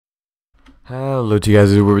Hello to you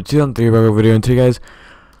guys, we're 2003 about video, and today guys,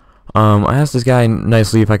 I asked this guy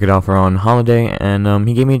nicely if I could offer on holiday, and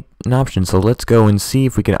he gave me an option, so let's go and see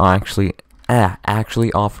if we can actually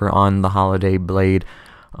offer on the holiday blade,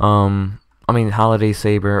 holiday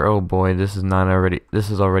saber. Oh boy, this is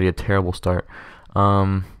already a terrible start. So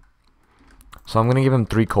I'm gonna give him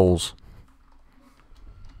 3 coals.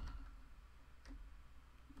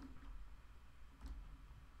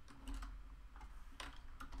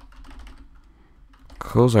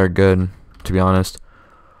 Coals are good, to be honest.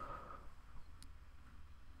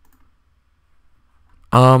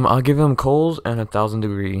 I'll give him coals and 1,000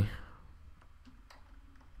 degree.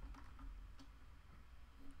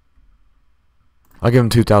 I'll give him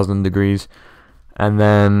 2,000 degrees, and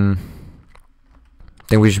then I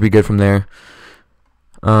think we should be good from there.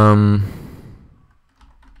 Probably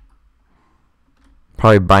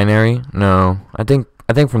binary. No, I think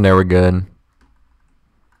from there we're good.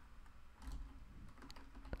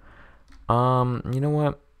 You know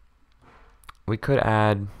what? We could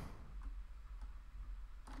add.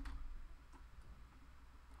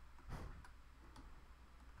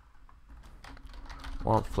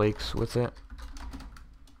 Want flakes with it?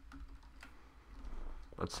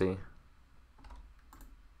 Let's see.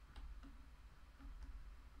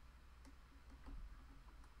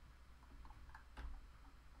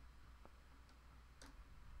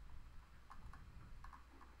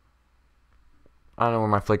 I don't know where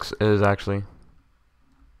my flakes is actually.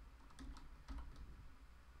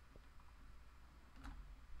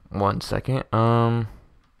 One second.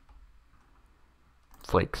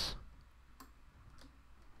 Flakes.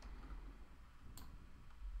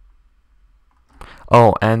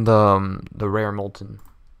 Oh, and the rare molten.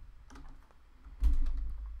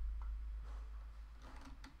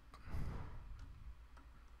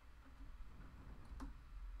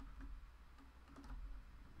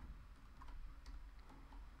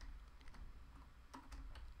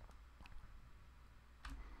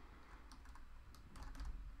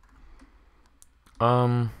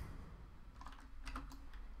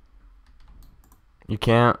 You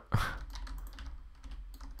can't.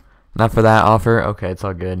 Not for that offer? Okay, it's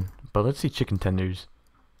all good. But let's see chicken tenders.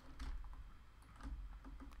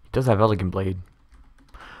 He does have elegant blade.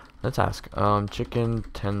 Let's ask. Chicken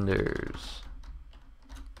tenders.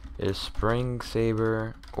 Is spring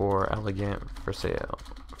saber or elegant for sale?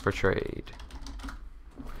 For trade.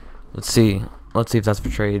 Let's see. Let's see if that's for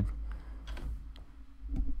trade.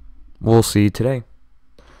 We'll see today.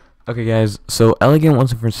 Okay guys, so elegant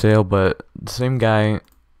wasn't for sale, but the same guy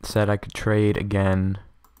said I could trade again.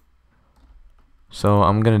 So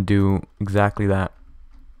I'm gonna do exactly that.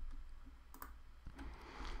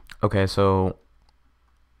 Okay, so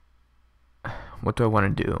what do I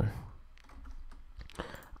want to do?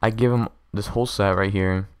 I give him this whole set right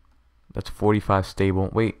here. That's 45 stable.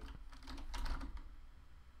 Wait.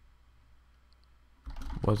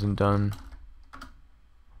 Wasn't done.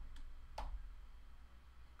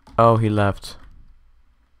 Oh, he left.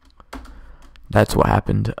 That's what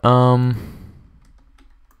happened. Let's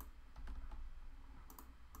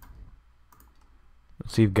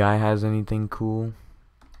see if guy has anything cool.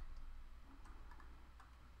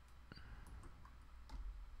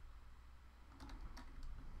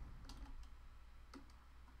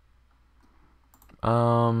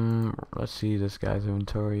 Let's see this guy's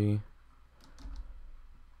inventory.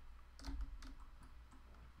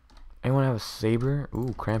 Anyone have a saber?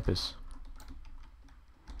 Ooh, Krampus.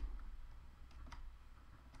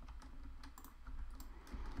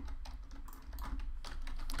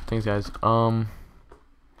 Thanks, guys.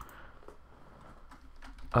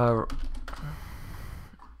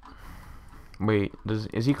 Wait,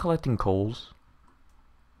 is he collecting coals?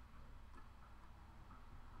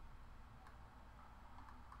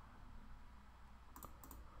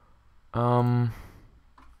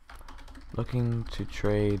 Looking to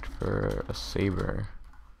trade for a saber.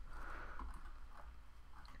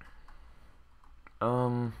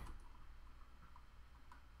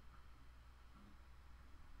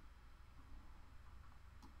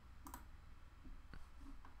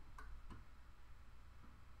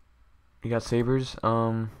 You got sabers?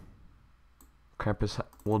 Krampus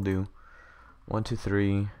will do. 1, 2,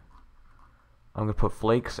 3. I'm gonna put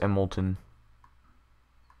flakes and molten.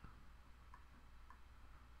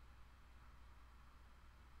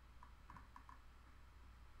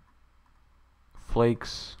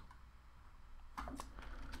 Flakes.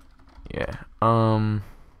 Yeah.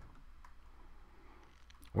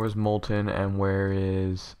 Where's molten and where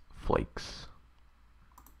is flakes?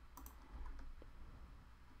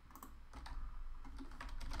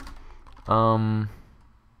 And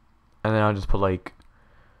then I'll just put like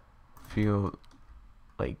few,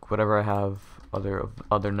 like whatever I have,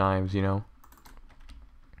 other knives, you know.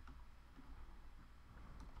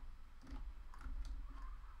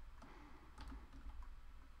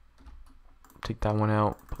 Take that one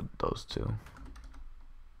out, put those two.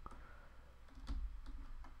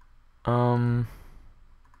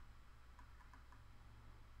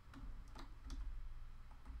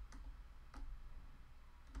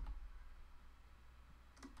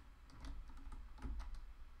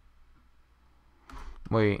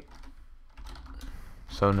 Wait.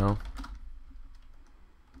 So no.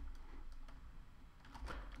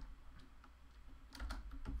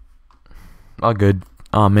 All good.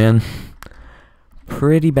 Aw, man.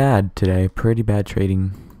 Pretty bad today. Pretty bad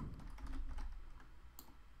trading.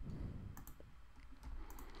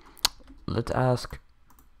 Let's ask.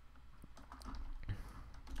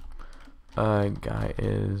 Guy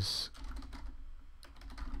is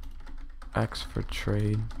X for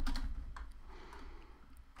trade.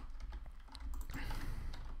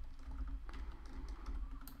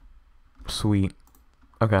 Sweet.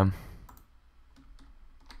 Okay.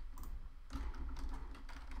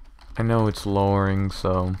 I know it's lowering,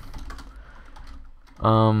 so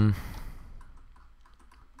I'm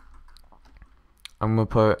gonna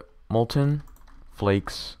put molten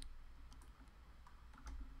flakes,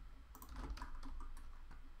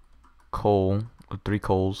 coal with 3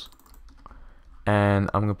 coals, and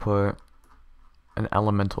I'm gonna put an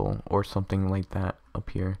elemental or something like that up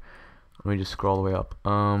here. Let me just scroll all the way up.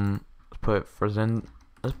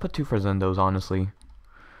 Let's put 2 Frescendos, honestly,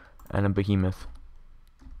 and a behemoth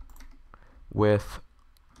with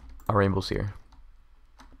a rainbow seer.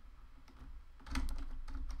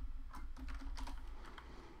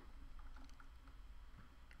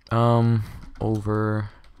 Over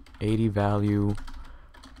 80 value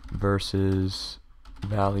versus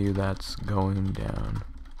value that's going down.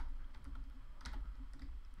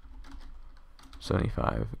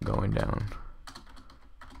 75 going down.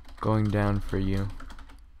 Going down for you.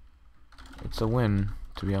 It's a win,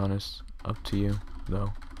 to be honest. Up to you,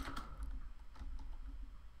 though.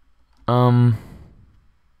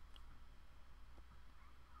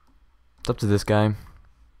 It's up to this guy.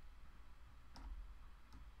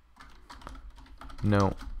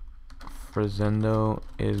 No. Fresendo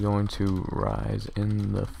is going to rise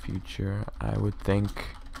in the future, I would think.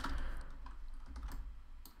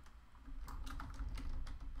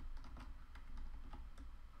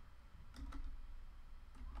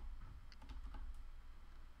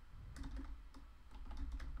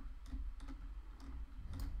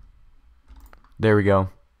 There we go.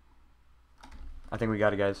 I think we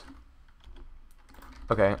got it, guys.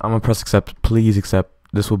 Okay, I'm gonna press accept. Please accept.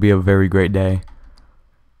 This will be a very great day.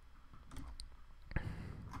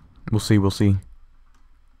 We'll see, we'll see.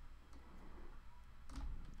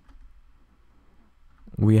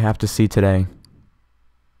 We have to see today.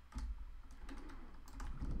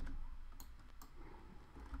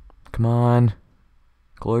 Come on.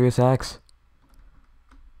 Glorious Axe.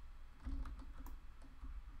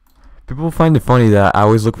 People find it funny that I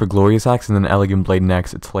always look for Glorious Axe and then Elegant Blade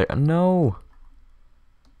next. It's like, no.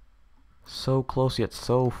 So close yet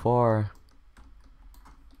so far.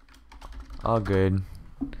 All good.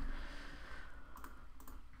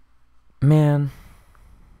 Man.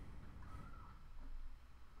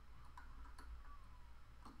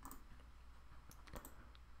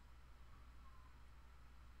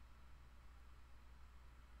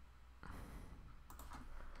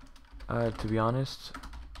 To be honest,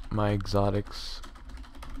 my exotics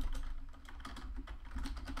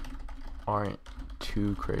aren't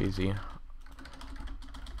too crazy.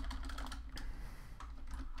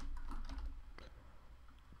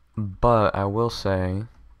 But I will say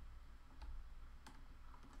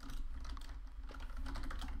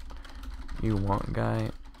you want guy,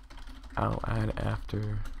 I'll add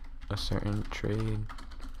after a certain trade.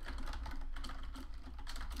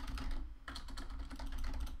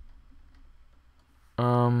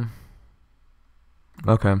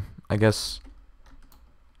 Okay, I guess,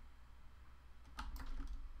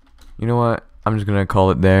 you know what, I'm just gonna call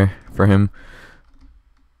it there for him.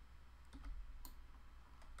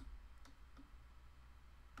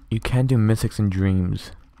 You can do mythics and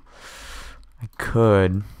dreams. I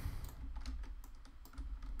could.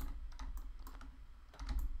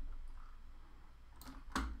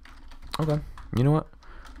 Okay, you know what?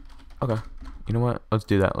 Okay, you know what? Let's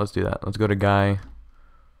do that. Let's do that. Let's go to guy.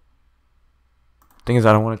 Thing is,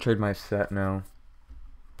 I don't want to trade my set now,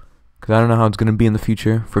 because I don't know how it's going to be in the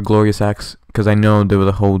future for Glorious Axe, because I know there was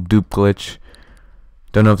a whole dupe glitch.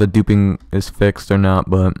 Don't know if the duping is fixed or not,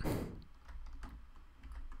 but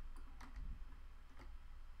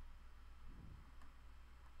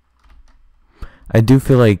I do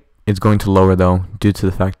feel like it's going to lower though, due to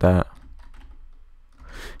the fact that,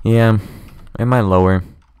 yeah, it might lower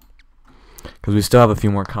because we still have a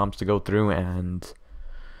few more comps to go through, and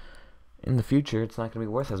in the future it's not going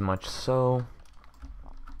to be worth as much. So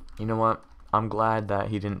you know what, I'm glad that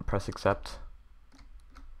he didn't press accept.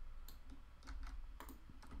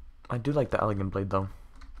 I do like the elegant blade though.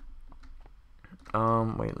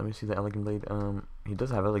 Wait, let me see the elegant blade. He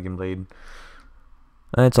does have elegant blade.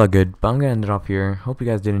 It's all good, but I'm gonna end it off here. Hope you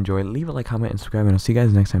guys did enjoy. Leave a like, comment, and subscribe, and I'll see you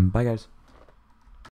guys next time. Bye guys.